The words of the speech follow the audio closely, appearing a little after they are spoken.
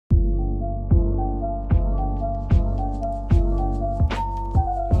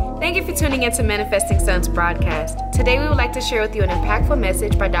Thank you for tuning into Manifesting Sons broadcast. Today we would like to share with you an impactful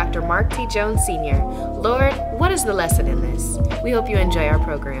message by Dr. Mark T. Jones Sr. Lord, what is the lesson in this? We hope you enjoy our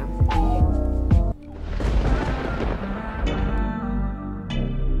program.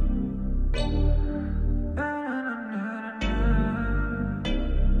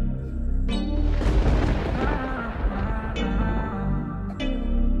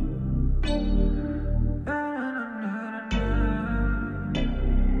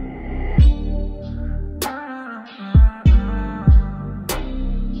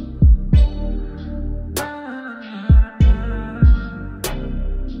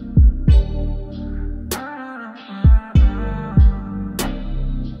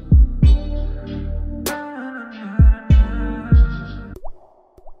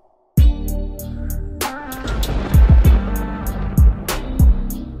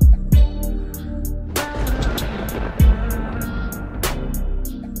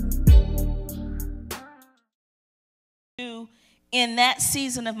 In that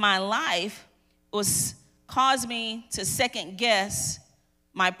season of my life was caused me to second guess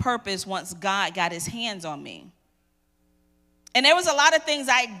my purpose once God got his hands on me. And there was a lot of things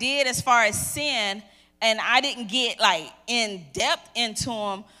I did as far as sin, and I didn't get like in depth into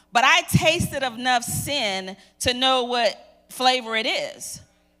them, but I tasted enough sin to know what flavor it is.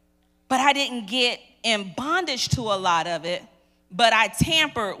 But I didn't get in bondage to a lot of it, but I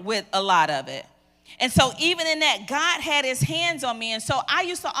tampered with a lot of it. And so even in that, God had his hands on me. And so I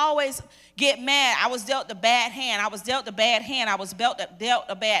used to always get mad. I was dealt a bad hand. I was dealt a bad hand. I was dealt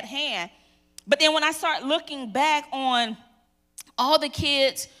a bad hand. But then when I start looking back on all the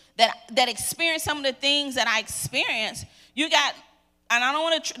kids that experienced some of the things that I experienced, you got, and I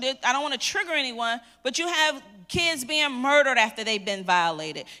don't want to trigger anyone, but you have kids being murdered after they've been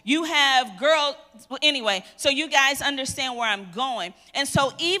violated. You have girls, well, anyway, so you guys understand where I'm going. And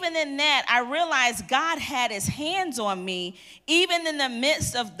so even in that, I realized God had his hands on me, even in the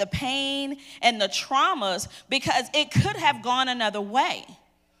midst of the pain and the traumas, because it could have gone another way.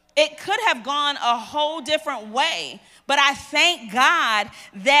 It could have gone a whole different way. But I thank God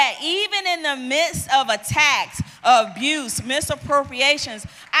that even in the midst of attacks, abuse, misappropriations,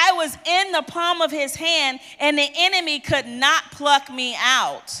 I was in the palm of his hand and the enemy could not pluck me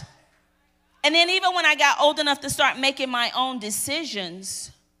out. And then even when I got old enough to start making my own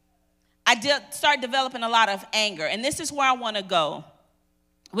decisions, I did start developing a lot of anger. And this is where I want to go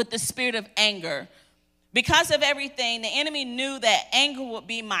with the spirit of anger. Because of everything, the enemy knew that anger would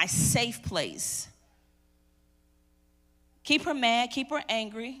be my safe place. Keep her mad, keep her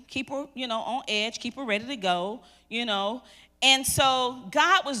angry, keep her, on edge, keep her ready to go, And so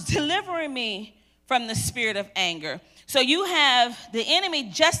God was delivering me from the spirit of anger. So you have the enemy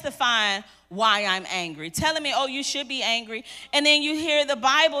justifying why I'm angry, telling me, oh, you should be angry. And then you hear the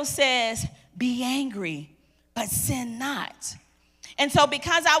Bible says, be angry, but sin not. And so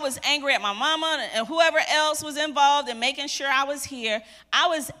because I was angry at my mama and whoever else was involved in making sure I was here, I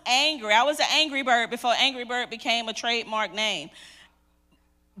was angry. I was an Angry Bird before Angry Bird became a trademark name.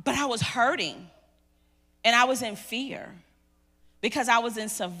 But I was hurting, and I was in fear because I was in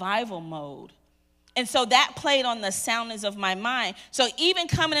survival mode. And so that played on the soundness of my mind. So even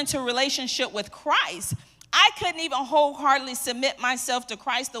coming into a relationship with Christ, I couldn't even wholeheartedly submit myself to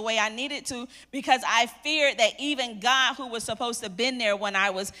Christ the way I needed to because I feared that even God, who was supposed to have been there when I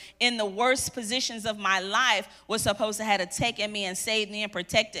was in the worst positions of my life, was supposed to have taken me and saved me and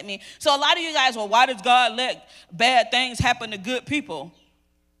protected me. So a lot of you guys, well, why does God let bad things happen to good people?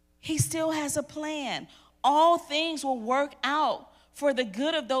 He still has a plan. All things will work out for the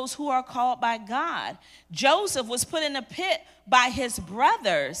good of those who are called by God. Joseph was put in a pit by his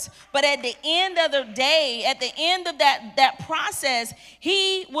brothers, but at the end of the day, at the end of that process,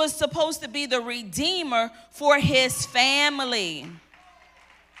 he was supposed to be the redeemer for his family.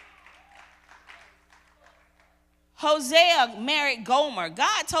 Hosea married Gomer.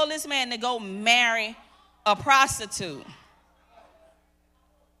 God told this man to go marry a prostitute,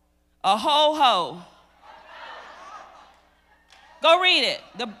 a ho-ho. Go read it.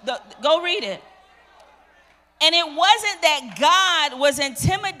 Go read it. And it wasn't that God was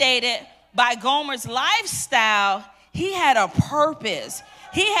intimidated by Gomer's lifestyle. He had a purpose.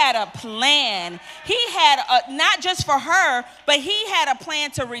 He had a plan. He had not just for her, but he had a plan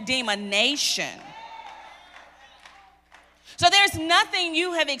to redeem a nation. So there's nothing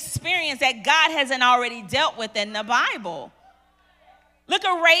you have experienced that God hasn't already dealt with in the Bible. Look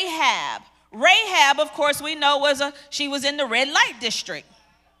at Rahab. Rahab, of course, we know she was in the red light district.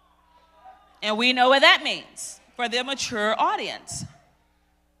 And we know what that means for the mature audience.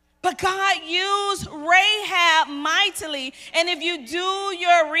 But God used Rahab mightily. And if you do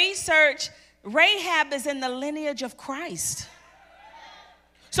your research, Rahab is in the lineage of Christ.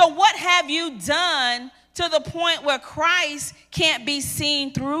 So what have you done to the point where Christ can't be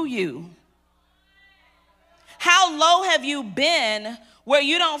seen through you? How low have you been where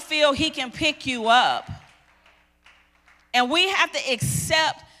you don't feel he can pick you up? And we have to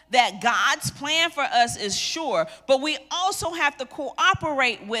accept that God's plan for us is sure, but we also have to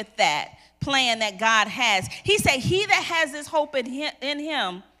cooperate with that plan that God has. He said, he that has this hope in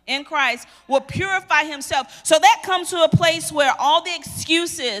him, in Christ, will purify himself. So that comes to a place where all the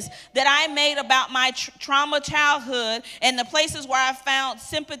excuses that I made about my trauma childhood and the places where I found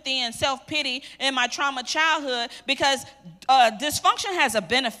sympathy and self-pity in my trauma childhood, because dysfunction has a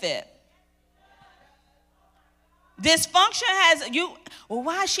benefit. Dysfunction has you. Well,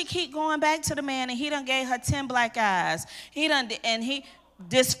 why she keep going back to the man and he done gave her 10 black eyes?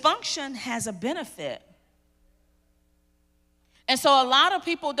 Dysfunction has a benefit. And so a lot of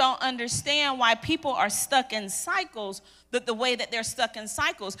people don't understand why people are stuck in cycles, the way that they're stuck in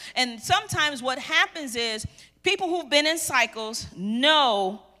cycles. And sometimes what happens is people who've been in cycles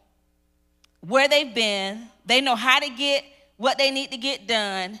know where they've been. They know how to get what they need to get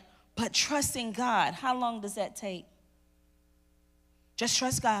done. But trusting God, how long does that take? Just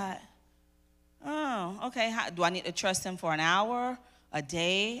trust God. Oh, okay. Do I need to trust him for an hour, a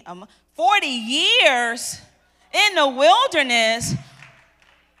day, 40 years in the wilderness?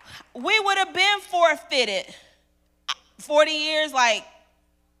 We would have been forfeited. 40 years,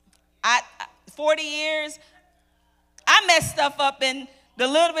 40 years. I messed stuff up in the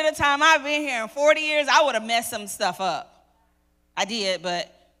little bit of time I've been here. In 40 years, I would have messed some stuff up. I did,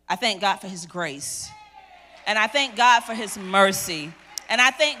 but I thank God for his grace. And I thank God for his mercy. And I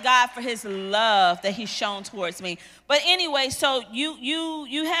thank God for his love that he's shown towards me. But anyway, so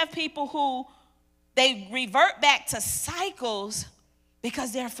you have people who, they revert back to cycles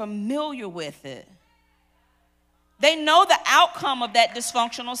because they're familiar with it. They know the outcome of that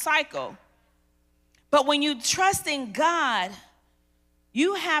dysfunctional cycle. But when you trust in God,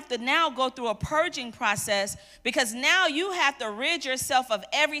 you have to now go through a purging process, because now you have to rid yourself of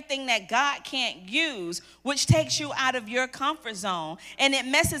everything that God can't use, which takes you out of your comfort zone. And it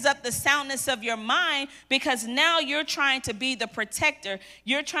messes up the soundness of your mind, because now you're trying to be the protector.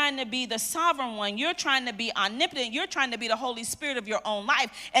 You're trying to be the sovereign one. You're trying to be omnipotent. You're trying to be the Holy Spirit of your own life.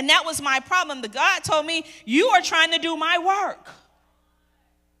 And that was my problem. The God told me, you are trying to do my work.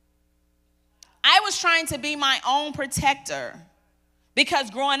 I was trying to be my own protector. Because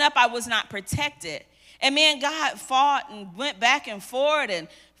growing up, I was not protected. And me and God fought and went back and forth and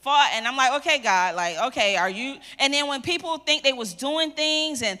fought. And I'm like, okay, God, okay, are you? And then when people think they was doing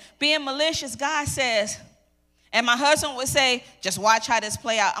things and being malicious, God says, and my husband would say, just watch how this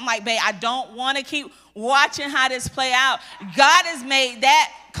play out. I'm like, babe, I don't want to keep watching how this play out. God has made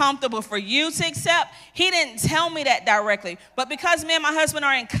that comfortable for you to accept. He didn't tell me that directly. But because me and my husband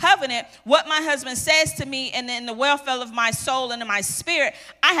are in covenant, what my husband says to me and in the welfare of my soul and in my spirit,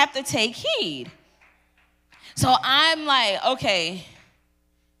 I have to take heed. So I'm like, okay,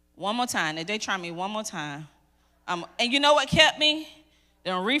 one more time. If they try me one more time. And you know what kept me?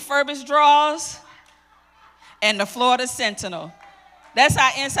 Them refurbished drawers and the Florida Sentinel. That's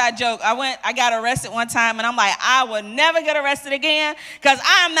our inside joke. I got arrested one time, and I'm like, I will never get arrested again, because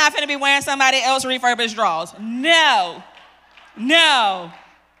I'm not going to be wearing somebody else's refurbished drawers. No,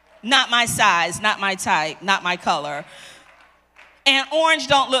 not my size, not my type, not my color. And orange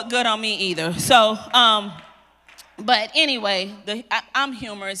don't look good on me either. So, but anyway, I'm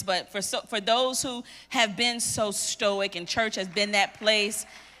humorous, but for those who have been so stoic, and church has been that place,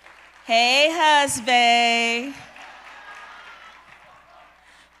 hey, husband.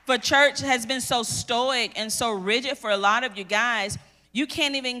 For church has been so stoic and so rigid for a lot of you guys, you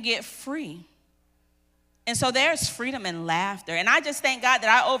can't even get free. And so there's freedom and laughter. And I just thank God that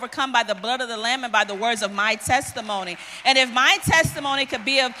I overcome by the blood of the Lamb and by the words of my testimony. And if my testimony could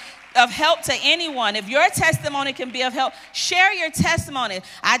be of help to anyone, if your testimony can be of help, share your testimony.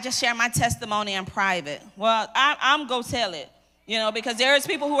 I just share my testimony in private. Well, I'm going to tell it, because there's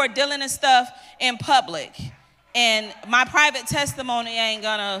people who are dealing in stuff in public. And my private testimony ain't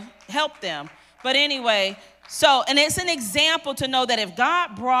gonna help them. But anyway, and it's an example to know that if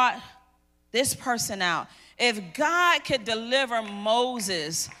God brought this person out, if God could deliver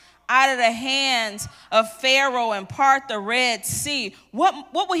Moses out of the hands of Pharaoh and part the Red Sea,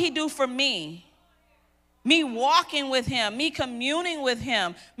 what would he do for me? Me walking with him, me communing with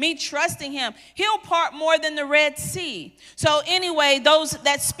him, me trusting him. He'll part more than the Red Sea. So anyway,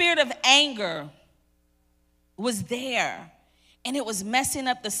 that spirit of anger was there. And it was messing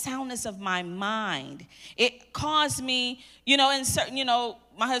up the soundness of my mind. It caused me, in certain,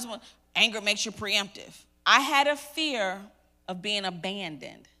 my husband, anger makes you preemptive. I had a fear of being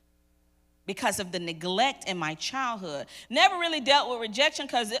abandoned because of the neglect in my childhood. Never really dealt with rejection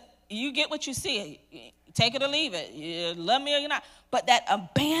because you get what you see. Take it or leave it. You love me or you're not. But that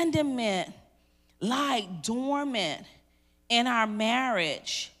abandonment lied dormant in our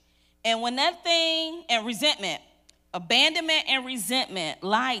marriage. And when that thing, and resentment, abandonment and resentment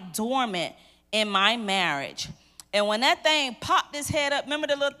lie dormant in my marriage. And when that thing popped his head up, remember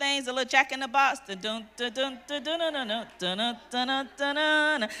the little things, the little Jack in the Box? Boop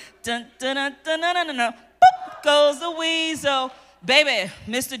goes the weasel. Baby,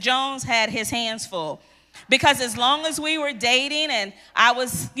 Mr. Jones had his hands full. Because as long as we were dating and I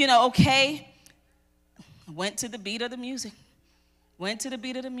was, okay, went to the beat of the music.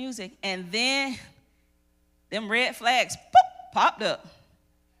 And then them red flags popped up.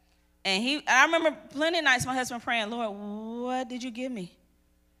 And I remember plenty of nights my husband praying, Lord, what did you give me?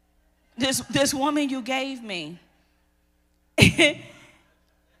 This woman you gave me.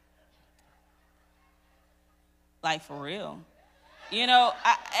 Like for real.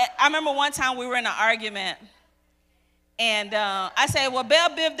 I remember one time we were in an argument. And I said, well, Belle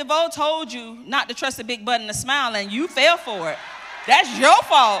Biv DeVoe told you not to trust the big button to smile, and you fell for it. That's your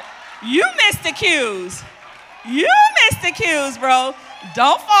fault. You missed the cues. Bro.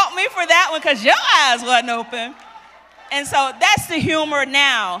 Don't fault me for that one because your eyes wasn't open. And so that's the humor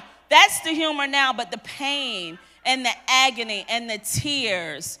now. But the pain and the agony and the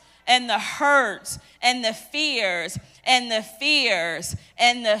tears and the hurts and the fears and the fears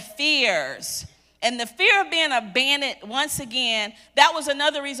and the fears and the fear of being abandoned once again, that was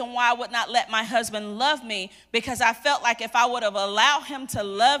another reason why I would not let my husband love me, because I felt like if I would have allowed him to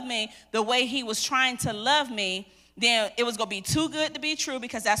love me the way he was trying to love me, then it was going to be too good to be true,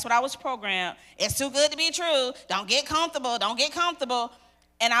 because that's what I was programmed. It's too good to be true. Don't get comfortable.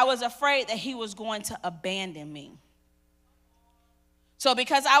 And I was afraid that he was going to abandon me. So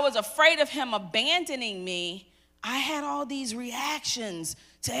because I was afraid of him abandoning me, I had all these reactions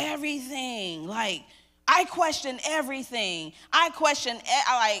to everything. Like, I questioned everything.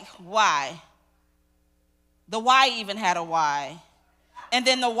 Why? The why even had a why. And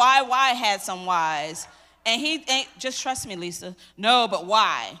then the why had some whys. And he ain't, just trust me, Lisa. No, but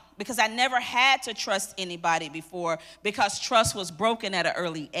why? Because I never had to trust anybody before, because trust was broken at an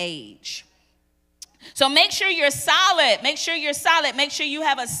early age. So make sure you're solid. Make sure you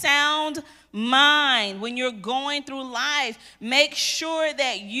have a sound mind when you're going through life. Make sure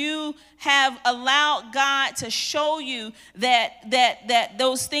that you have allowed God to show you that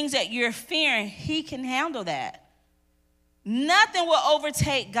those things that you're fearing, he can handle that. Nothing will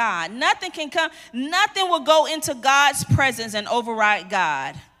overtake God. Nothing will go into God's presence and override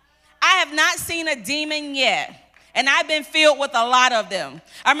God. I have not seen a demon yet. And I've been filled with a lot of them.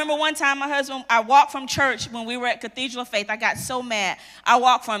 I remember one time my husband, I walked from church when we were at Cathedral of Faith. I got so mad. I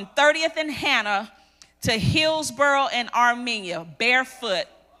walked from 30th and Hannah to Hillsboro and Armenia, barefoot.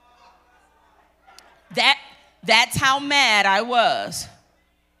 That's how mad I was.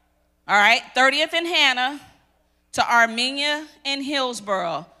 All right, 30th and Hannah to Armenia and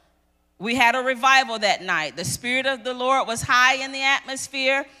Hillsboro. We had a revival that night. The Spirit of the Lord was high in the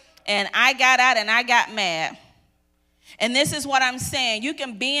atmosphere, and I got out and I got mad. And this is what I'm saying. You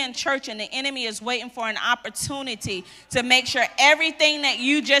can be in church and the enemy is waiting for an opportunity to make sure everything that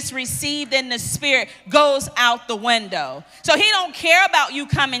you just received in the Spirit goes out the window. So he don't care about you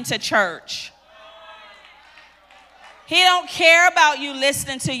coming to church. He don't care about you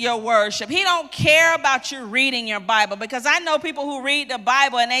listening to your worship. He don't care about you reading your Bible, because I know people who read the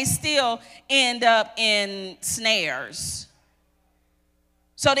Bible and they still end up in snares.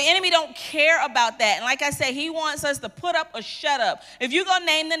 So the enemy don't care about that. And like I said, he wants us to put up or shut up. If you're going to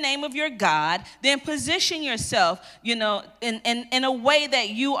name the name of your God, then position yourself, in a way that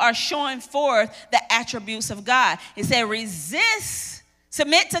you are showing forth the attributes of God. He said,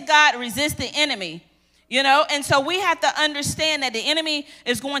 submit to God, resist the enemy. And so we have to understand that the enemy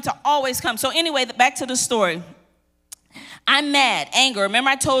is going to always come. So anyway, back to the story. I'm mad, anger. Remember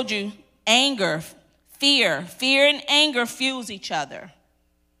I told you, anger, fear and anger fuse each other.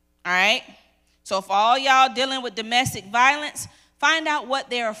 All right? So for all y'all dealing with domestic violence, find out what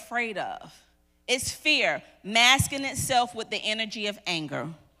they're afraid of. It's fear masking itself with the energy of anger.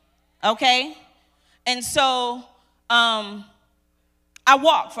 Okay? And so I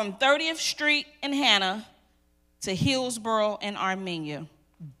walked from 30th Street in Hannah to Hillsboro in Armenia,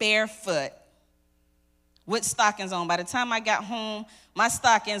 barefoot, with stockings on. By the time I got home, my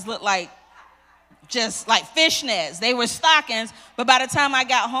stockings looked like just like fishnets. They were stockings, but by the time I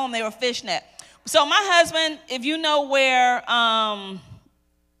got home, they were fishnet. So my husband, if you know where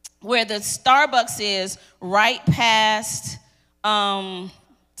the Starbucks is, right past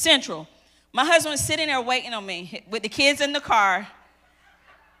Central, my husband was sitting there waiting on me with the kids in the car,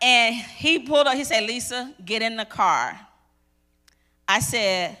 and he pulled up. He said, "Lisa, get in the car." I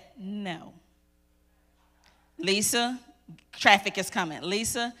said, "No." "Lisa, traffic is coming."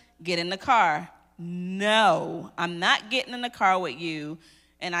 "Lisa, get in the car." "No, I'm not getting in the car with you."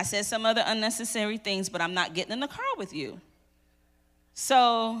 And I said some other unnecessary things, but I'm not getting in the car with you.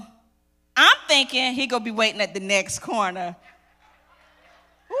 So I'm thinking he gonna be waiting at the next corner.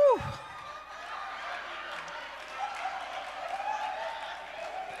 Whew.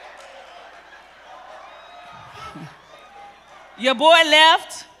 Your boy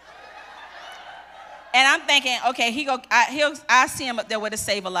left. And I'm thinking, okay, I'll see him up there where the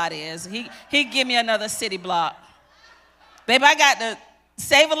Save-A-Lot is. He give me another city block. Baby, I got the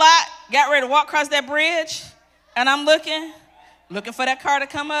Save-A-Lot, got ready to walk across that bridge, and I'm looking for that car to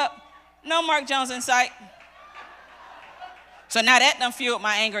come up. No Mark Jones in sight. So now that done fueled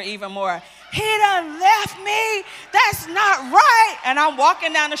my anger even more. He done left me. That's not right. And I'm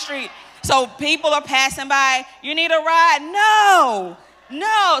walking down the street. So people are passing by. "You need a ride?" No.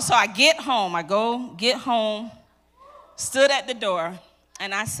 So I get home. I go get home, stood at the door,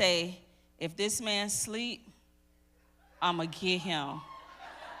 and I say, if this man sleep, I'm going to get him.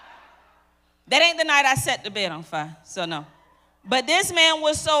 That ain't the night I set the bed on fire, so no. But this man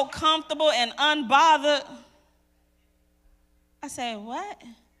was so comfortable and unbothered. I said, what?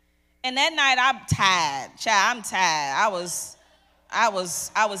 And that night I'm tired. Child, I'm tired. I was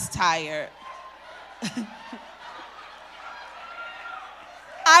tired.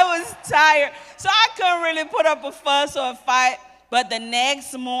 I was tired. So I couldn't really put up a fuss or a fight. But the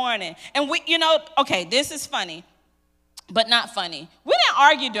next morning, and okay, this is funny, but not funny. We didn't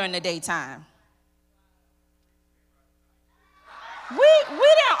argue during the daytime. We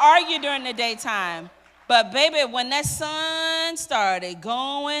didn't argue during the daytime. But baby, when that sun started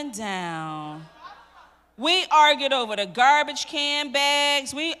going down, we argued over the garbage can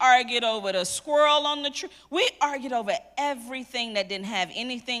bags. We argued over the squirrel on the tree. We argued over everything that didn't have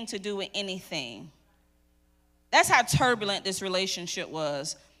anything to do with anything. That's how turbulent this relationship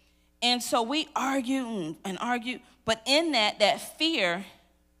was. And so we argued and argued. But in that fear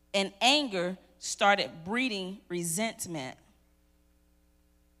and anger started breeding resentment.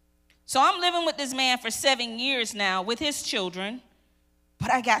 So I'm living with this man for 7 years now with his children.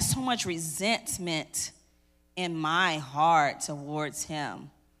 But I got so much resentment in my heart towards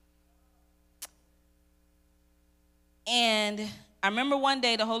him. And I remember one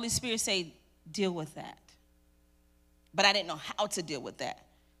day the Holy Spirit said, deal with that. But I didn't know how to deal with that.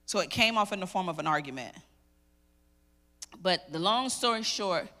 So it came off in the form of an argument. But the long story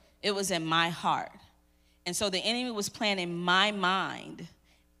short, it was in my heart. And so the enemy was playing in my mind.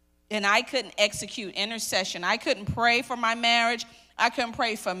 And I couldn't execute intercession. I couldn't pray for my marriage. I couldn't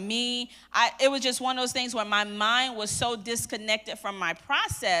pray for me. It was just one of those things where my mind was so disconnected from my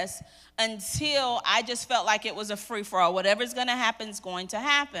process until I just felt like it was a free-for-all. Whatever's going to happen is going to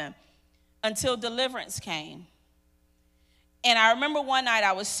happen until deliverance came. And I remember one night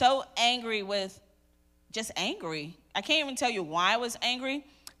I was so angry just angry. I can't even tell you why I was angry.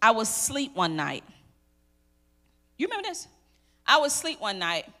 I was asleep one night. You remember this? I was asleep one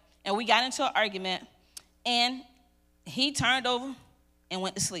night, and we got into an argument, and he turned over and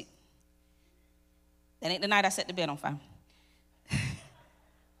went to sleep. That ain't the night I set the bed on fire.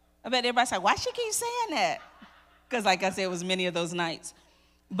 I bet everybody's like, why she keep saying that? Because like I said, it was many of those nights.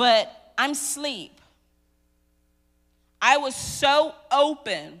 But I'm asleep. I was so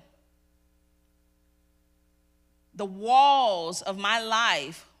open. The walls of my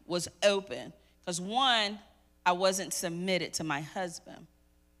life was open. Because one, I wasn't submitted to my husband.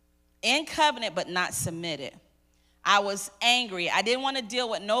 In covenant, but not submitted. I was angry. I didn't want to deal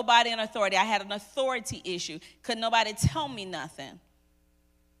with nobody in authority. I had an authority issue. Could nobody tell me nothing?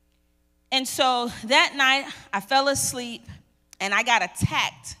 And so that night, I fell asleep, and I got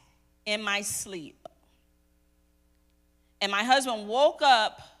attacked in my sleep. And my husband woke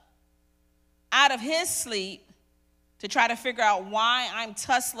up out of his sleep to try to figure out why I'm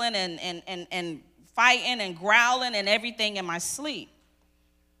tussling and fighting and growling and everything in my sleep.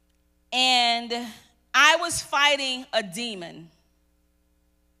 And I was fighting a demon.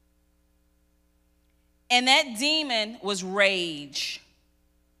 And that demon was rage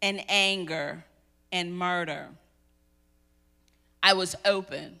and anger and murder. I was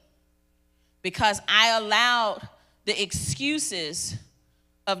open because I allowed the excuses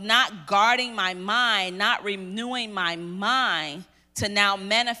of not guarding my mind, not renewing my mind to now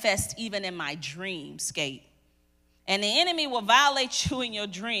manifest even in my dreamscape. And the enemy will violate you in your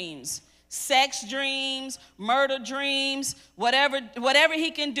dreams. Sex dreams, murder dreams, whatever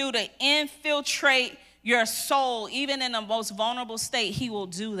he can do to infiltrate your soul, even in the most vulnerable state, he will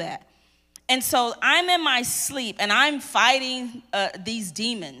do that. And so I'm in my sleep, and I'm fighting these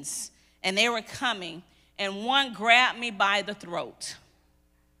demons, and they were coming, and one grabbed me by the throat.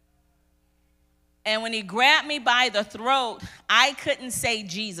 And when he grabbed me by the throat, I couldn't say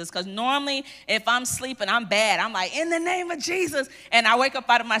Jesus, because normally if I'm sleeping, I'm bad. I'm like, in the name of Jesus, and I wake up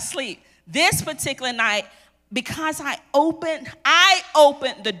out of my sleep. This particular night, because I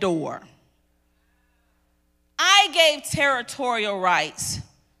opened the door. I gave territorial rights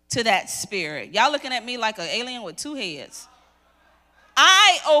to that spirit. Y'all looking at me like an alien with two heads.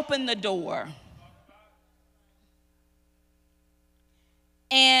 I opened the door.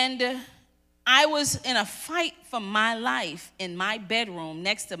 And I was in a fight for my life in my bedroom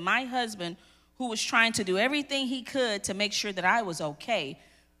next to my husband, who was trying to do everything he could to make sure that I was okay.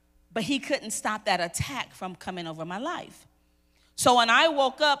 But he couldn't stop that attack from coming over my life. So when I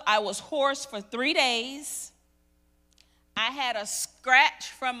woke up, I was hoarse for 3 days. I had a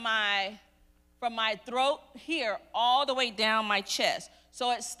scratch from my throat here all the way down my chest.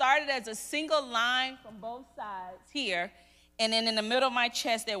 So it started as a single line from both sides here. And then in the middle of my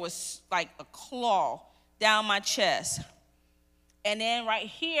chest, there was like a claw down my chest. And then right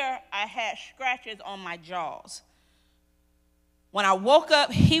here, I had scratches on my jaws. When I woke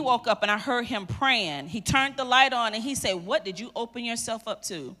up, he woke up, and I heard him praying. He turned the light on, and he said, "What did you open yourself up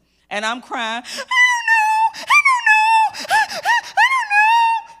to?" And I'm crying, I don't know.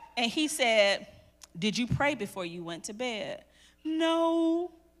 And he said, "Did you pray before you went to bed?"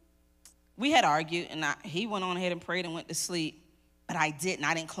 No. We had argued, and he went on ahead and prayed and went to sleep, but I didn't.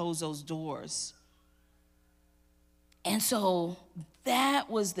 I didn't close those doors. And so that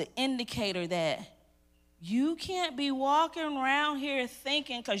was the indicator that you can't be walking around here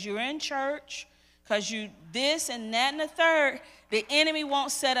thinking because you're in church, because you this and that and the third, the enemy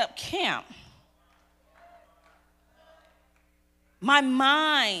won't set up camp. My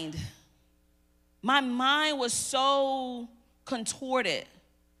mind was so contorted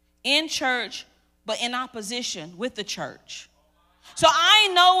in church, but in opposition with the church. So I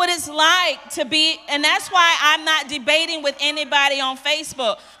know what it's like to be, and that's why I'm not debating with anybody on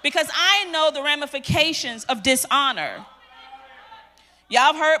Facebook, because I know the ramifications of dishonor.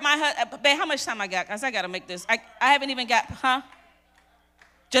 Y'all have heard my husband. Babe, how much time I got? Because I got to make this. I haven't even got,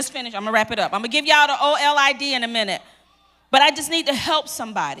 Just finished. I'm going to wrap it up. I'm going to give y'all the S.O.L.I.D in a minute. But I just need to help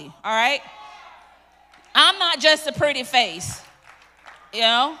somebody, all right? I'm not just a pretty face. You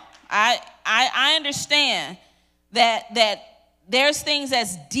know, I understand that there's things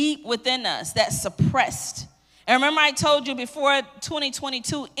that's deep within us that's suppressed. And remember, I told you before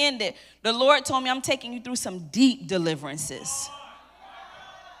 2022 ended, the Lord told me I'm taking you through some deep deliverances.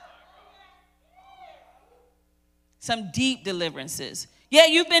 Some deep deliverances. Yeah,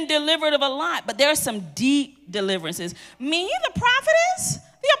 you've been delivered of a lot, but there are some deep deliverances. Me, the prophetess,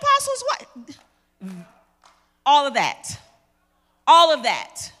 the apostles, what? All of that. All of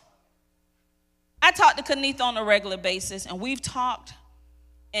that. I talk to Kanitha on a regular basis, and we've talked,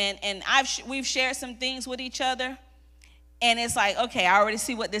 and we've shared some things with each other, and it's like, okay, I already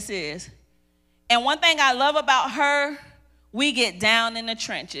see what this is. And one thing I love about her, we get down in the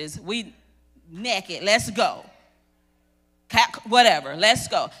trenches. We naked, let's go. Whatever, let's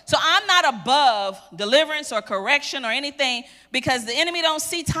go. So I'm not above deliverance or correction or anything, because the enemy don't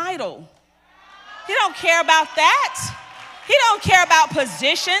see title. He don't care about that. He don't care about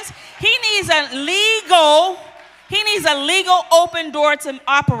positions. He needs a legal open door to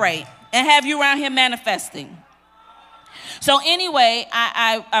operate and have you around here manifesting. So anyway,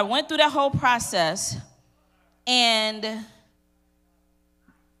 I went through that whole process, and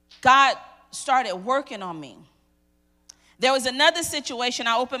God started working on me. There was another situation.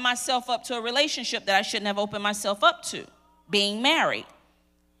 I opened myself up to a relationship that I shouldn't have opened myself up to, being married.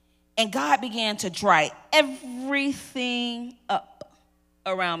 And God began to dry everything up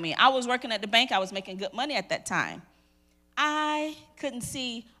around me. I was working at the bank. I was making good money at that time. I couldn't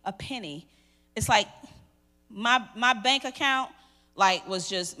see a penny. It's like my bank account was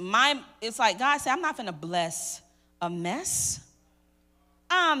just it's like God said, I'm not going to bless a mess.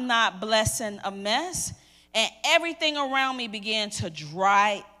 I'm not blessing a mess. And everything around me began to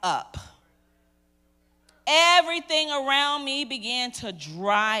dry up. Everything around me began to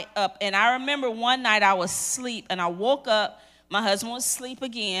dry up. And I remember one night I was asleep, and I woke up. My husband was asleep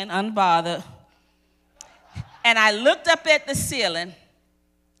again, unbothered. And I looked up at the ceiling,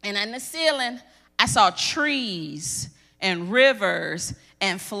 And in the ceiling, I saw trees and rivers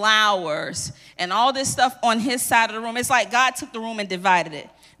and flowers and all this stuff on his side of the room. It's like God took the room and divided it.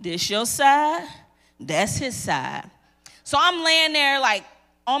 This your side, that's his side. So I'm laying there like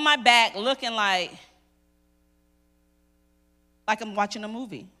on my back looking like I'm watching a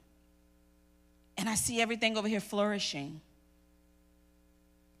movie. And I see everything over here flourishing.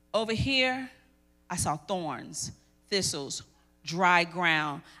 Over here, I saw thorns, thistles, dry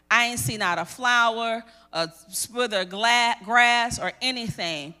ground. I ain't seen not a flower, a spither of grass, or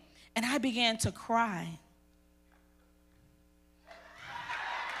anything. And I began to cry.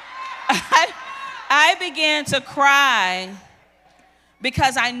 I began to cry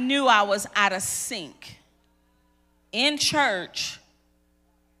because I knew I was out of sync. In church,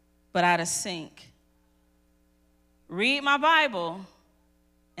 but out of sync. Read my Bible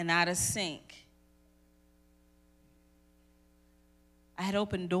and out of sync. I had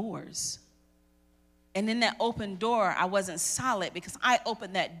opened doors. And in that open door, I wasn't solid because I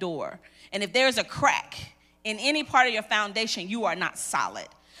opened that door. And if there's a crack in any part of your foundation, you are not solid.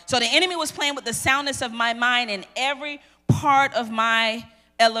 So the enemy was playing with the soundness of my mind in every part of my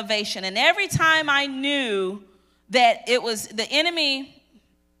elevation. And every time I knew that it was the enemy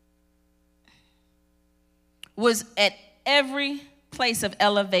was at every place of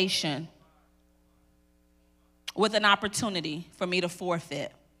elevation with an opportunity for me to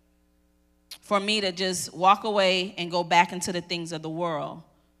forfeit, for me to just walk away and go back into the things of the world.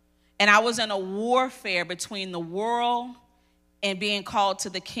 And I was in a warfare between the world and being called to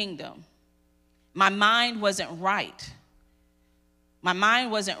the kingdom. My mind wasn't right. My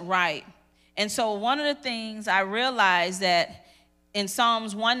mind wasn't right. And so one of the things I realized that in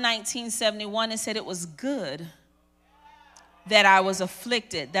Psalms 119:71, it said it was good that I was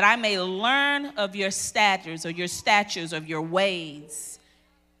afflicted, that I may learn of your statutes of your ways.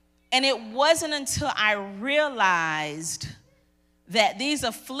 And it wasn't until I realized that these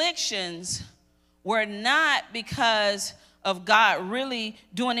afflictions were not because of God really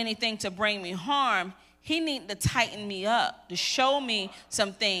doing anything to bring me harm. He needed to tighten me up, to show me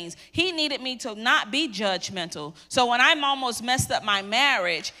some things. He needed me to not be judgmental. So when I almost messed up my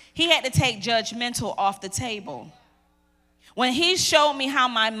marriage, he had to take judgmental off the table. When he showed me how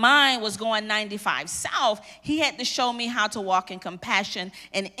my mind was going 95 south, he had to show me how to walk in compassion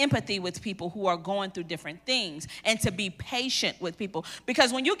and empathy with people who are going through different things and to be patient with people.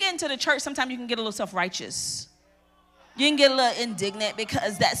 Because when you get into the church, sometimes you can get a little self-righteous. You can get a little indignant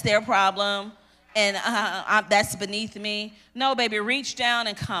because that's their problem. And that's beneath me. No, baby, reach down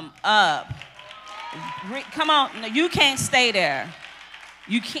and come up. Come on. No, you can't stay there.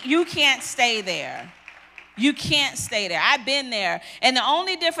 You can't stay there. You can't stay there. I've been there. And the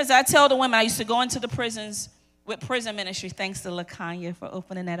only difference, I tell the women, I used to go into the prisons with prison ministry. Thanks to LaKanya for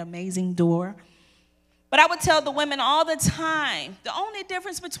opening that amazing door. But I would tell the women all the time, the only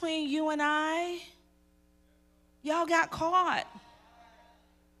difference between you and I, y'all got caught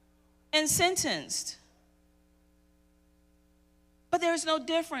and sentenced. But there's no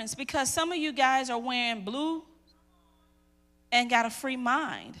difference because some of you guys are wearing blue and got a free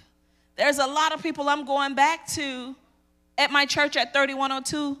mind. There's a lot of people I'm going back to at my church at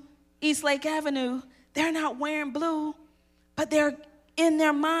 3102 East Lake Avenue. They're not wearing blue, but they're in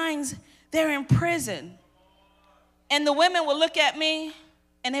their minds, they're in prison. And the women will look at me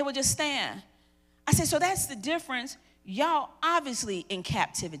and they would just stand. I said, so that's the difference. Y'all obviously in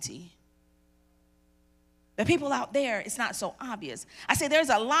captivity. The people out there, it's not so obvious. I say there's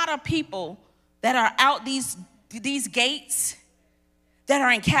a lot of people that are out these gates that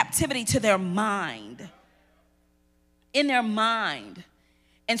are in captivity to their mind, in their mind.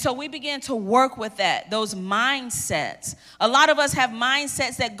 And so we begin to work with that, those mindsets. A lot of us have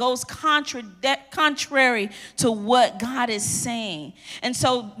mindsets that goes contrary to what God is saying. And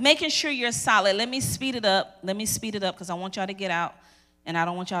so making sure you're solid. Let me speed it up because I want y'all to get out. And I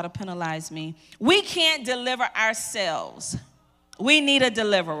don't want y'all to penalize me. We can't deliver ourselves. We need a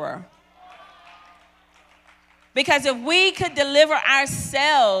deliverer. Because if we could deliver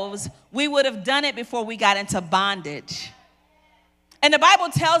ourselves, we would have done it before we got into bondage. And the Bible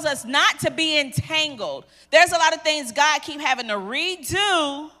tells us not to be entangled. There's a lot of things God keep having to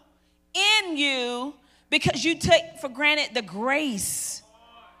redo in you because you take for granted the grace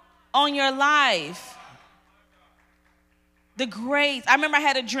on your life. The grace. I remember I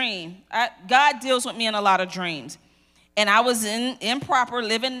had a dream. God deals with me in a lot of dreams. And I was improper,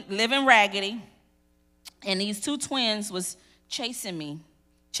 living raggedy. And these two twins was chasing me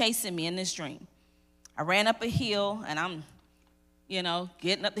in this dream. I ran up a hill, and I'm,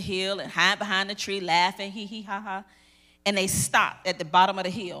 getting up the hill and hiding behind the tree, laughing, hee, hee, ha, ha. and they stopped at the bottom of the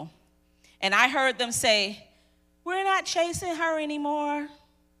hill. And I heard them say, "We're not chasing her anymore."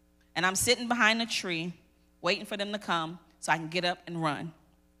 And I'm sitting behind a tree waiting for them to come so I can get up and run.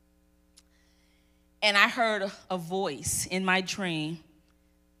 And I heard a voice in my dream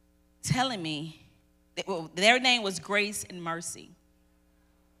telling me that their name was Grace and Mercy.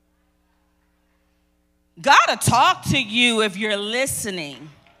 God will talk to you if you're listening.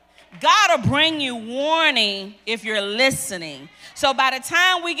 God will bring you warning if you're listening. So by the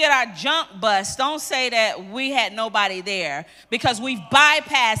time we get our junk bust, don't say that we had nobody there, because we've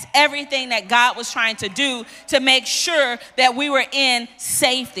bypassed everything that God was trying to do to make sure that we were in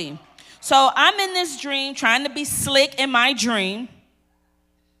safety. So I'm in this dream trying to be slick in my dream.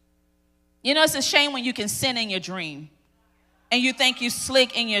 You know, it's a shame when you can sin in your dream and you think you're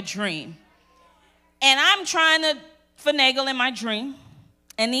slick in your dream. And I'm trying to finagle in my dream.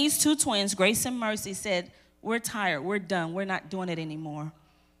 And these two twins, Grace and Mercy, said, "We're tired. We're done. We're not doing it anymore."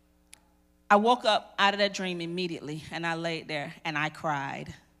 I woke up out of that dream immediately, and I laid there, and I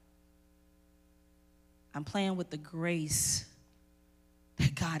cried. I'm playing with the grace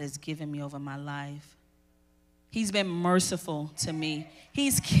that God has given me over my life. He's been merciful to me.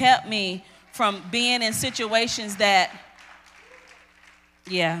 He's kept me from being in situations that,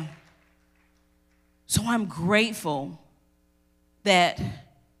 yeah. So I'm grateful that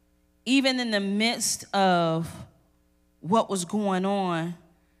even in the midst of what was going on,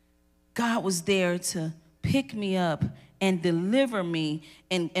 God was there to pick me up and deliver me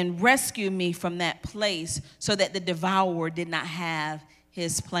and rescue me from that place so that the devourer did not have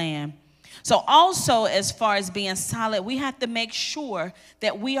his plan. So also, as far as being solid, we have to make sure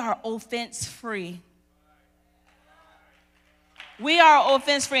that we are offense-free. We are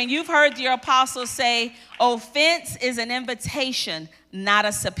offense-free. And you've heard your apostles say, offense is an invitation, not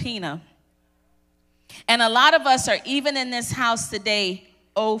a subpoena. And a lot of us are, even in this house today,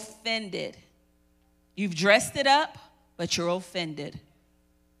 offended. You've dressed it up, but you're offended.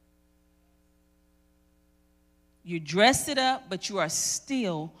 You dressed it up, but you are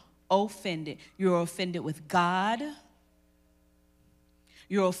still offended. You're offended with God.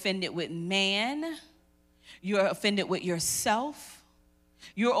 You're offended with man. You're offended with yourself.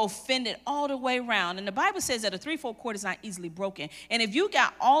 You're offended all the way around. And the Bible says that a threefold cord is not easily broken. And if you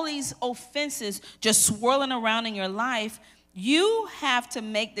got all these offenses just swirling around in your life, you have to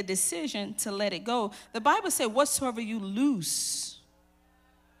make the decision to let it go. The Bible said, whatsoever you loose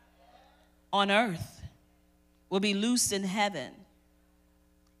on earth will be loosed in heaven.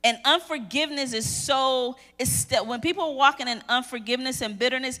 And unforgiveness is when people are walking in unforgiveness and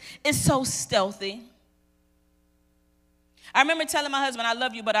bitterness, it's so stealthy. I remember telling my husband, "I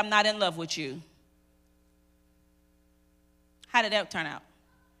love you, but I'm not in love with you." How did that turn out?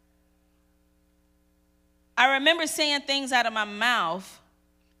 I remember saying things out of my mouth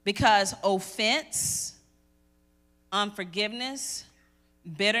because offense, unforgiveness,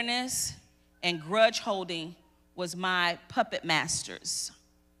 bitterness, and grudge holding was my puppet masters.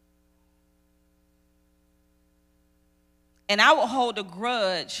 And I would hold a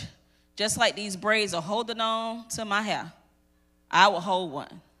grudge just like these braids are holding on to my hair. I would hold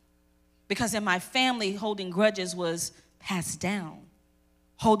one. Because in my family, holding grudges was passed down.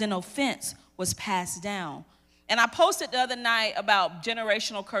 Holding offense was passed down. And I posted the other night about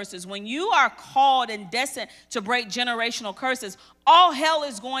generational curses. When you are called and destined to break generational curses, all hell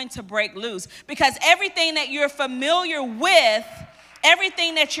is going to break loose. Because everything that you're familiar with,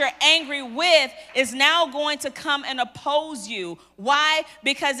 everything that you're angry with is now going to come and oppose you. Why?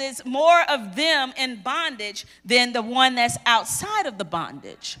 Because it's more of them in bondage than the one that's outside of the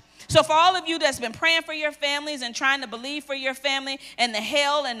bondage. So for all of you that's been praying for your families and trying to believe for your family, and the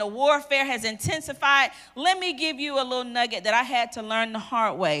hell and the warfare has intensified, let me give you a little nugget that I had to learn the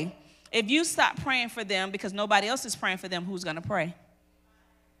hard way. If you stop praying for them because nobody else is praying for them, who's going to pray?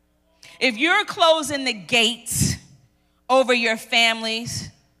 If you're closing the gates over your families,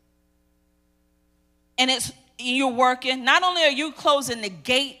 and you're working, not only are you closing the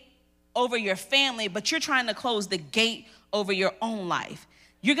gate over your family, but you're trying to close the gate over your own life.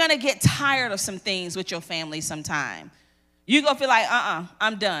 You're going to get tired of some things with your family sometime. You're going to feel like,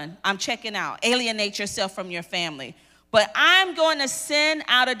 I'm done. I'm checking out. Alienate yourself from your family. But I'm going to send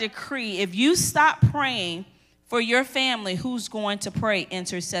out a decree. If you stop praying for your family, who's going to pray?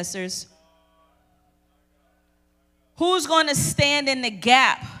 Intercessors. Who's going to stand in the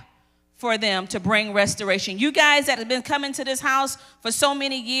gap for them to bring restoration? You guys that have been coming to this house for so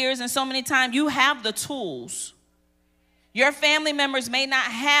many years and so many times, you have the tools. Your family members may not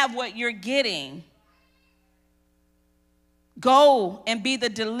have what you're getting. Go and be the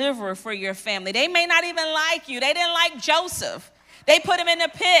deliverer for your family. They may not even like you. They didn't like Joseph. They put him in the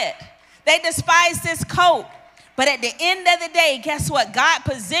pit. They despised his coat. But at the end of the day, guess what? God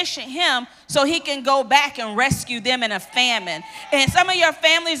positioned him so he can go back and rescue them in a famine. And some of your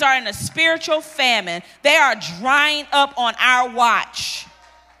families are in a spiritual famine. They are drying up on our watch.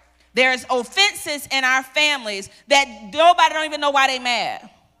 There's offenses in our families that nobody don't even know why they mad.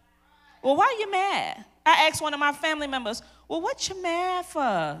 Well, why are you mad? I asked one of my family members, well, what you mad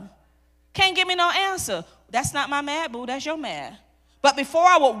for? Can't give me no answer. That's not my mad, boo. That's your mad. But before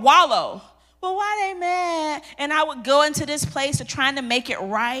I would wallow, well, why they mad? And I would go into this place of trying to make it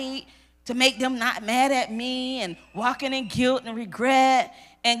right, to make them not mad at me and walking in guilt and regret.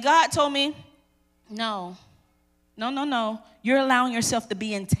 And God told me, no. You're allowing yourself to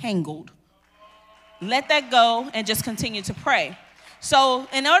be entangled. Let that go and just continue to pray. So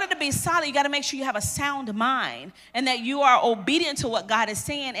in order to be solid, you got to make sure you have a sound mind and that you are obedient to what God is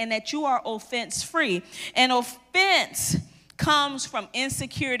saying and that you are offense-free. And offense comes from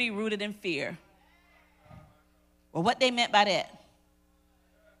insecurity rooted in fear. Well, what they meant by that?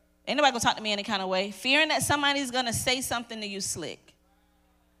 Ain't nobody gonna talk to me any kind of way. Fearing that somebody's gonna say something to you slick.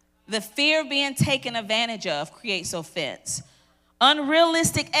 The fear of being taken advantage of creates offense.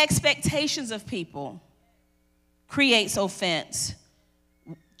 Unrealistic expectations of people creates offense.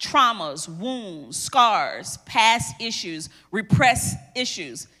 Traumas, wounds, scars, past issues, repressed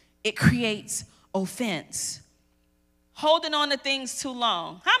issues, it creates offense. Holding on to things too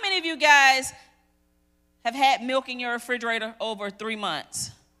long. How many of you guys have had milk in your refrigerator over 3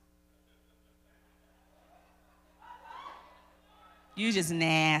 months? You just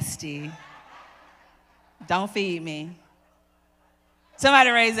nasty. Don't feed me.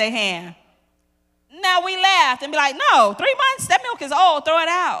 Somebody raise their hand. Now we laughed and be like, no, 3 months, that milk is old, throw it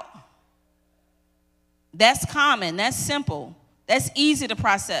out. That's common, that's simple, that's easy to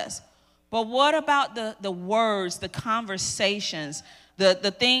process. But what about the words, the conversations,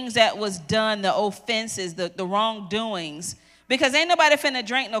 the things that was done, the offenses, the wrongdoings? Because ain't nobody finna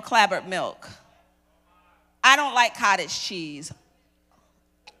drink no clabbered milk. I don't like cottage cheese.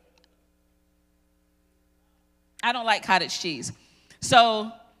 I don't like cottage cheese.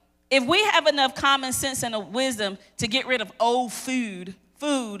 So if we have enough common sense and wisdom to get rid of old food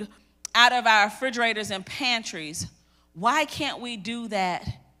out of our refrigerators and pantries, why can't we do that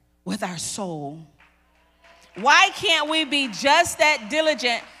with our soul? Why can't we be just that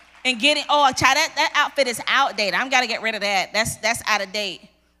diligent in getting, oh, child, that outfit is outdated. I'm got to get rid of that. That's out of date.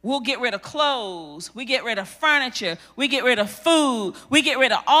 We'll get rid of clothes. We get rid of furniture. We get rid of food. We get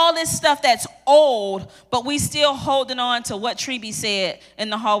rid of all this stuff that's old, but we still holding on to what Treby said in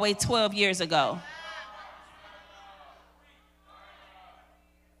the hallway 12 years ago.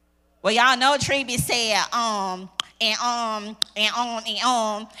 Well, y'all know Treby said, and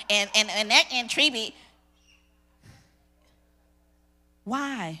that and Treby.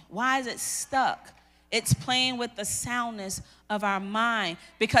 Why? Why is it stuck? It's playing with the soundness of our mind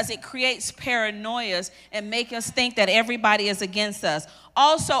because it creates paranoias and make us think that everybody is against us.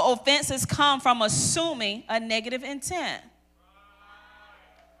 Also, offenses come from assuming a negative intent.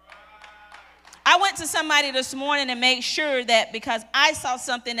 I went to somebody this morning and made sure that because I saw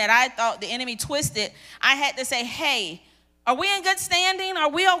something that I thought the enemy twisted, I had to say, hey, are we in good standing? Are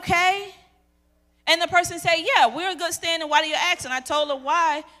we okay? And the person said, yeah, we're in good standing. Why do you ask? And I told her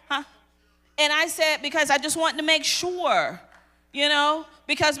why, And I said, because I just wanted to make sure,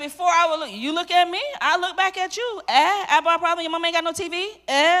 because before I would look, you look at me, I look back at you. I bought a problem, your mama ain't got no TV?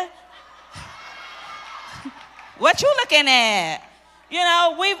 What you looking at?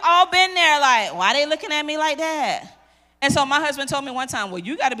 We've all been there like, why they looking at me like that? And so my husband told me one time, well,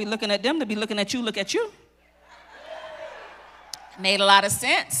 you got to be looking at them to be looking at you, look at you. Made a lot of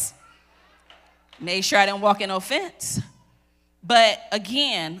sense. Made sure I didn't walk in offense. But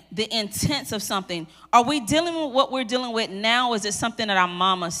again, the intents of something. Are we dealing with what we're dealing with now? Or is it something that our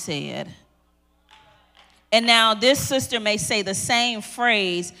mama said? And now this sister may say the same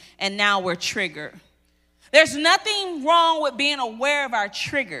phrase, and now we're triggered. There's nothing wrong with being aware of our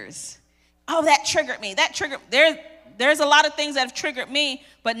triggers. Oh, that triggered me. That triggered. There's a lot of things that have triggered me,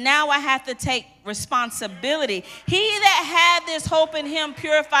 but now I have to take responsibility. He that had this hope in him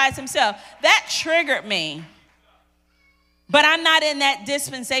purifies himself. That triggered me. But I'm not in that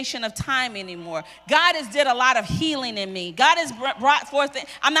dispensation of time anymore. God has did a lot of healing in me. God has brought forth,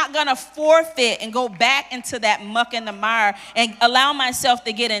 I'm not going to forfeit and go back into that muck and the mire and allow myself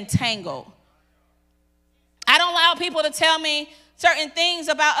to get entangled. I don't allow people to tell me certain things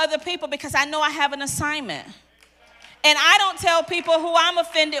about other people because I know I have an assignment. And I don't tell people who I'm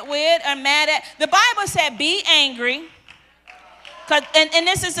offended with or mad at. The Bible said, be angry, And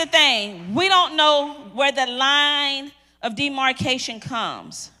this is the thing. We don't know where the line of demarcation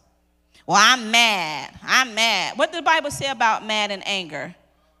comes. Well, I'm mad. I'm mad. What does the Bible say about mad and anger?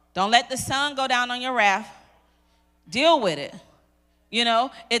 Don't let the sun go down on your wrath. Deal with it. You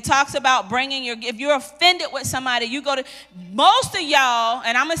know, it talks about bringing if you're offended with somebody, you go to, most of y'all,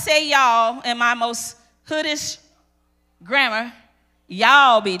 and I'm going to say y'all in my most hoodish grammar,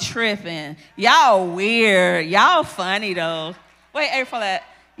 y'all be tripping. Y'all weird. Y'all funny, though. Wait, April, that.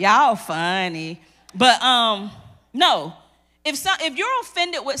 Y'all funny. But, no. If you're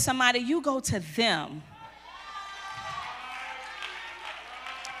offended with somebody, you go to them.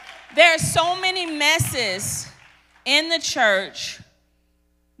 There are so many messes in the church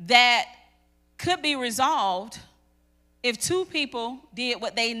that could be resolved if two people did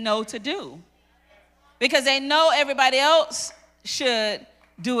what they know to do. Because they know everybody else should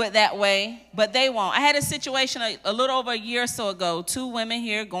do it that way, but they won't. I had a situation a little over a year or so ago. Two women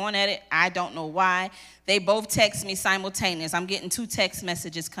here going at it. I don't know why. They both text me simultaneous. I'm getting 2 text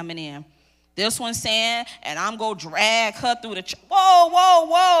messages coming in. This one saying, and I'm going to drag her through the church. Whoa, whoa,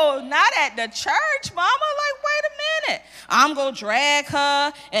 whoa. Not at the church, mama. Like, wait a minute. I'm going to drag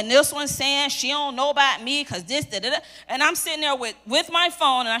her. And this one saying she don't know about me because this, da-da-da. And I'm sitting there with my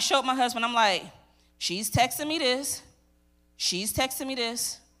phone, and I showed my husband. I'm like, she's texting me this. She's texting me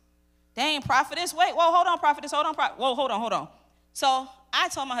this. Dang, prophetess. Wait, whoa, hold on, prophetess. Hold on, whoa, hold on. So I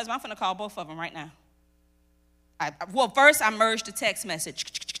told my husband, I'm going to call both of them right now. Well, first I merged the text message.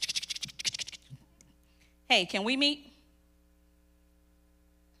 Hey, can we meet?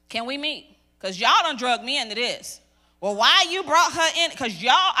 Can we meet? Because y'all done drug me into this. Well, why you brought her in? Because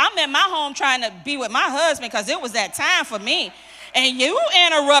I'm in my home trying to be with my husband because it was that time for me. And you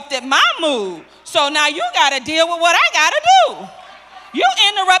interrupted my mood. So now you got to deal with what I got to do. You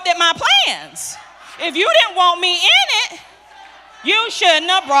interrupted my plans. If you didn't want me in it, you shouldn't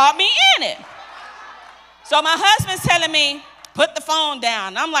have brought me in it. So my husband's telling me, put the phone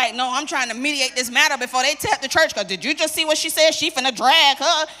down. I'm like, no, I'm trying to mediate this matter before they tap the church. Because did you just see what she said? She finna drag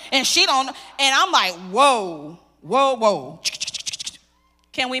her, and she don't. And I'm like, whoa, whoa, whoa.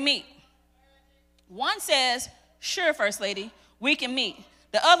 Can we meet? One says, sure, First Lady, we can meet.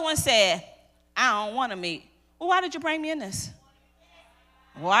 The other one said, I don't want to meet. Well, why did you bring me in this?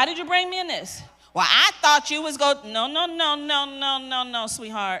 Why did you bring me in this? Well, I thought you was going, no,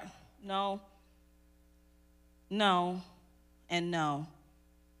 sweetheart. No, and no.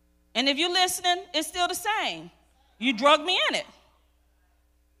 And if you're listening, it's still the same. You drug me in it.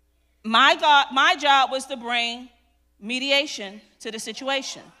 My job was to bring mediation to the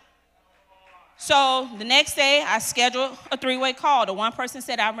situation. So the next day, I scheduled a 3-way call. The one person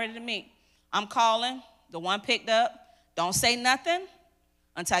said, I'm ready to meet. I'm calling. The one picked up. Don't say nothing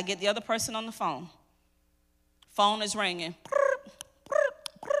until I get the other person on the phone. Phone is ringing.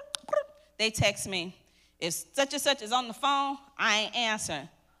 They text me. If such and such is on the phone, I ain't answering.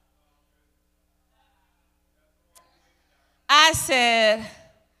 I said,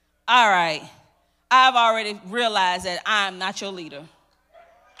 all right, I've already realized that I'm not your leader.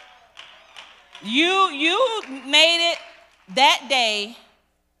 You made it that day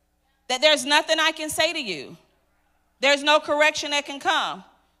that there's nothing I can say to you. There's no correction that can come.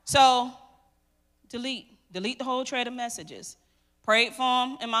 So delete the whole thread of messages. Prayed for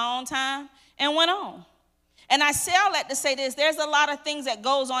them in my own time and went on. And I say all that to say this, there's a lot of things that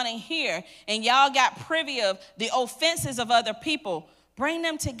goes on in here, and y'all got privy of the offenses of other people. Bring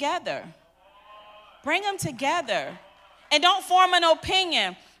them together. Bring them together. And don't form an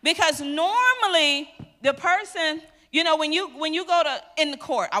opinion, because normally the person, you know, when you go in the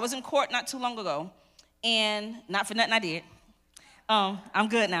court, I was in court not too long ago, and not for nothing I did. I'm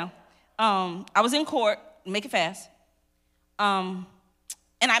good now. I was in court, make it fast, and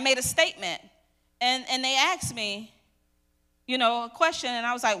I made a statement. And they asked me, you know, a question, and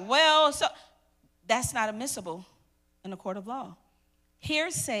I was like, well, so that's not admissible in the court of law.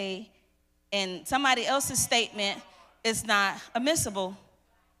 Hearsay and somebody else's statement is not admissible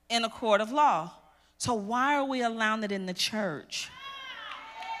in a court of law. So why are we allowing it in the church?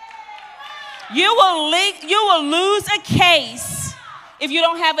 You will lose a case if you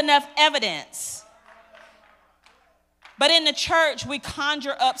don't have enough evidence. But in the church, we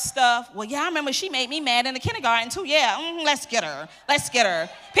conjure up stuff. Well, yeah, I remember she made me mad in the kindergarten, too. Yeah, let's get her. Let's get her.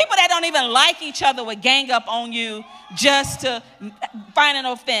 People that don't even like each other would gang up on you just to find an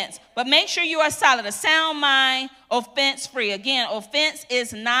offense. But make sure you are solid. A sound mind, offense-free. Again, offense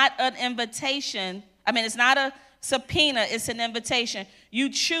is not an invitation. It's not a subpoena. It's an invitation.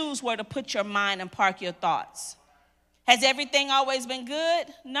 You choose where to put your mind and park your thoughts. Has everything always been good?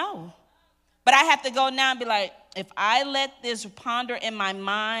 No. But I have to go now and be like, if I let this ponder in my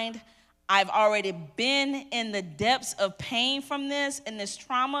mind, I've already been in the depths of pain from this and this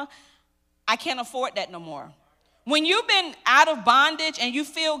trauma. I can't afford that no more. When you've been out of bondage and you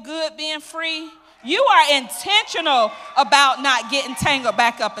feel good being free, you are intentional about not getting tangled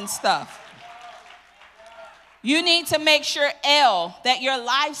back up in stuff. You need to make sure, L, that your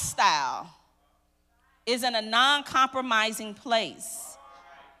lifestyle is in a non-compromising place.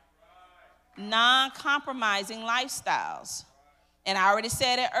 Non-compromising lifestyles. And I already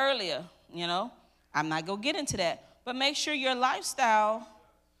said it earlier, I'm not going to get into that. But make sure your lifestyle,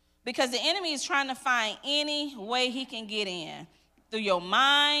 because the enemy is trying to find any way he can get in. Through your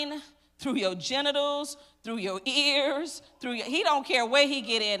mind, through your genitals, through your ears, he don't care where he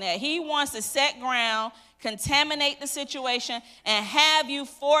get in at. He wants to set ground, contaminate the situation, and have you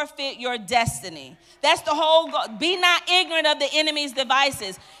forfeit your destiny. That's the whole goal. Be not ignorant of the enemy's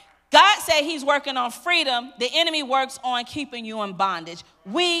devices. God said he's working on freedom. The enemy works on keeping you in bondage.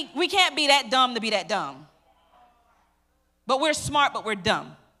 We can't be that dumb to be that dumb. But we're smart, but we're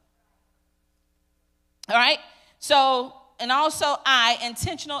dumb. All right? So, and also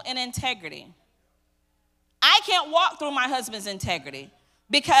intentional in integrity. I can't walk through my husband's integrity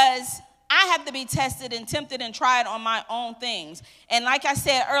because I have to be tested and tempted and tried on my own things. And like I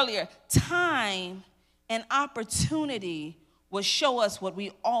said earlier, time and opportunity will show us what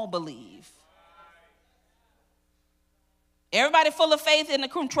we all believe. Everybody full of faith in a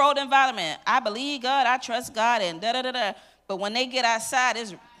controlled environment. I believe God, I trust God, and da-da-da-da. But when they get outside,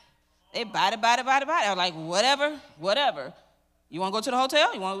 they body. I'm like, whatever. You want to go to the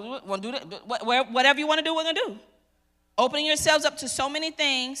hotel? You want to do that? Whatever you want to do, we're going to do. Opening yourselves up to so many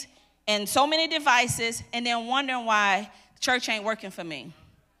things and so many devices, and then wondering why church ain't working for me.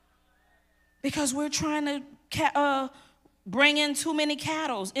 Because we're trying to bring in too many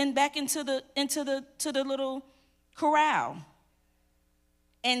cattle back into the little corral.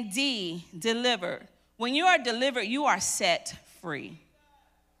 And D, delivered. When you are delivered, you are set free.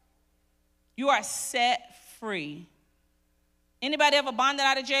 You are set free. Anybody ever bonded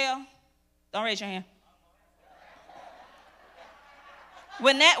out of jail? Don't raise your hand.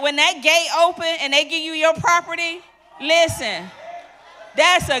 When that gate open and they give you your property, listen,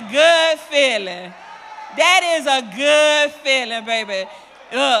 that's a good feeling. That is a good feeling, baby.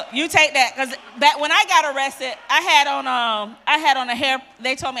 Look, you take that, because back when I got arrested, I had on a hair.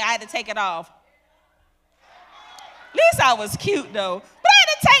 They told me I had to take it off. At least I was cute though, but I had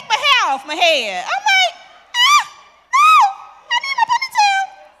to take my hair off my head. I'm like, no, I need my ponytail.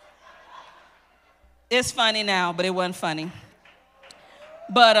 It's funny now, but it wasn't funny.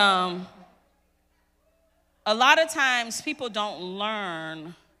 But a lot of times people don't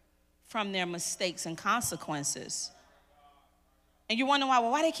learn from their mistakes and consequences. And you wonder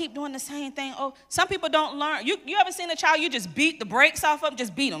why they keep doing the same thing. Oh, some people don't learn. You ever seen a child, you just beat the brakes off of them,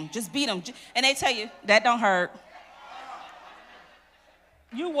 just beat them. And they tell you, that don't hurt.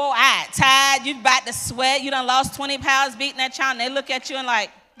 You wore out, tired, you about to sweat, you done lost 20 pounds beating that child, and they look at you and like,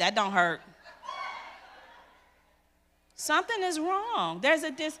 that don't hurt. Something is wrong.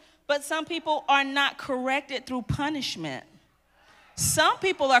 But some people are not corrected through punishment. Some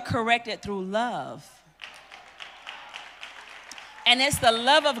people are corrected through love. And it's the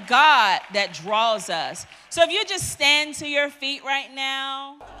love of God that draws us. So if you just stand to your feet right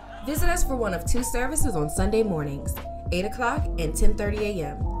now. Visit us for one of 2 services on Sunday mornings, 8 o'clock and 10:30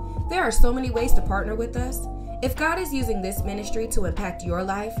 a.m. There are so many ways to partner with us. If God is using this ministry to impact your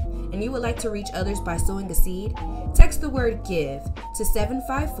life and you would like to reach others by sowing a seed, text the word GIVE to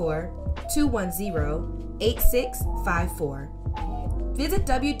 754-210-8654. Visit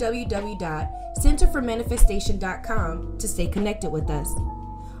www.centerformanifestation.com to stay connected with us.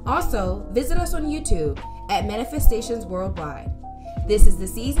 Also, visit us on YouTube at Manifestations Worldwide. This is the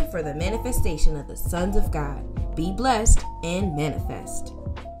season for the manifestation of the sons of God. Be blessed and manifest.